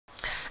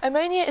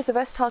Ammonia is a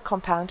versatile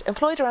compound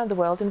employed around the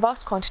world in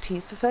vast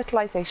quantities for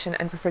fertilisation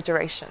and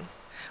refrigeration.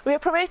 We are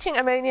promoting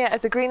ammonia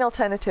as a green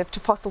alternative to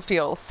fossil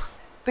fuels.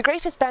 The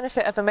greatest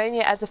benefit of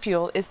ammonia as a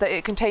fuel is that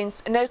it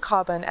contains no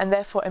carbon and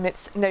therefore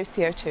emits no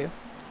CO2.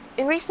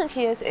 In recent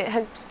years, it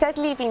has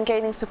steadily been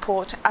gaining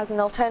support as an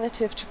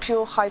alternative to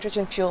pure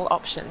hydrogen fuel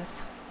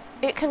options.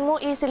 It can more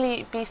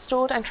easily be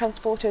stored and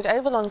transported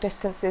over long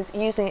distances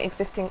using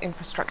existing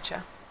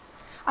infrastructure.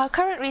 Our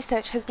current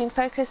research has been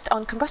focused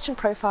on combustion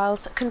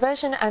profiles,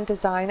 conversion and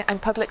design,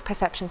 and public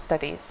perception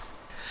studies.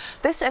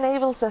 This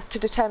enables us to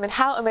determine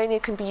how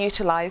ammonia can be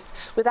utilised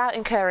without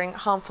incurring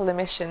harmful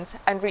emissions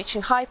and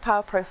reaching high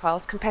power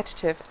profiles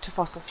competitive to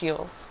fossil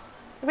fuels.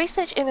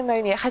 Research in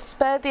ammonia has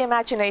spurred the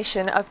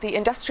imagination of the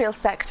industrial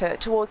sector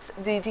towards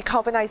the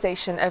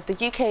decarbonisation of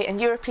the UK and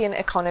European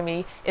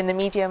economy in the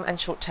medium and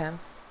short term.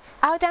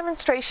 Our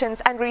demonstrations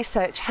and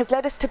research has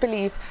led us to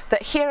believe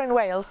that here in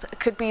Wales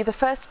could be the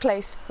first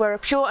place where a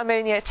pure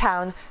ammonia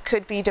town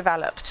could be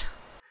developed.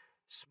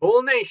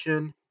 Small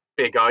nation,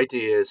 big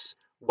ideas.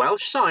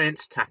 Welsh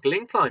science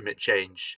tackling climate change.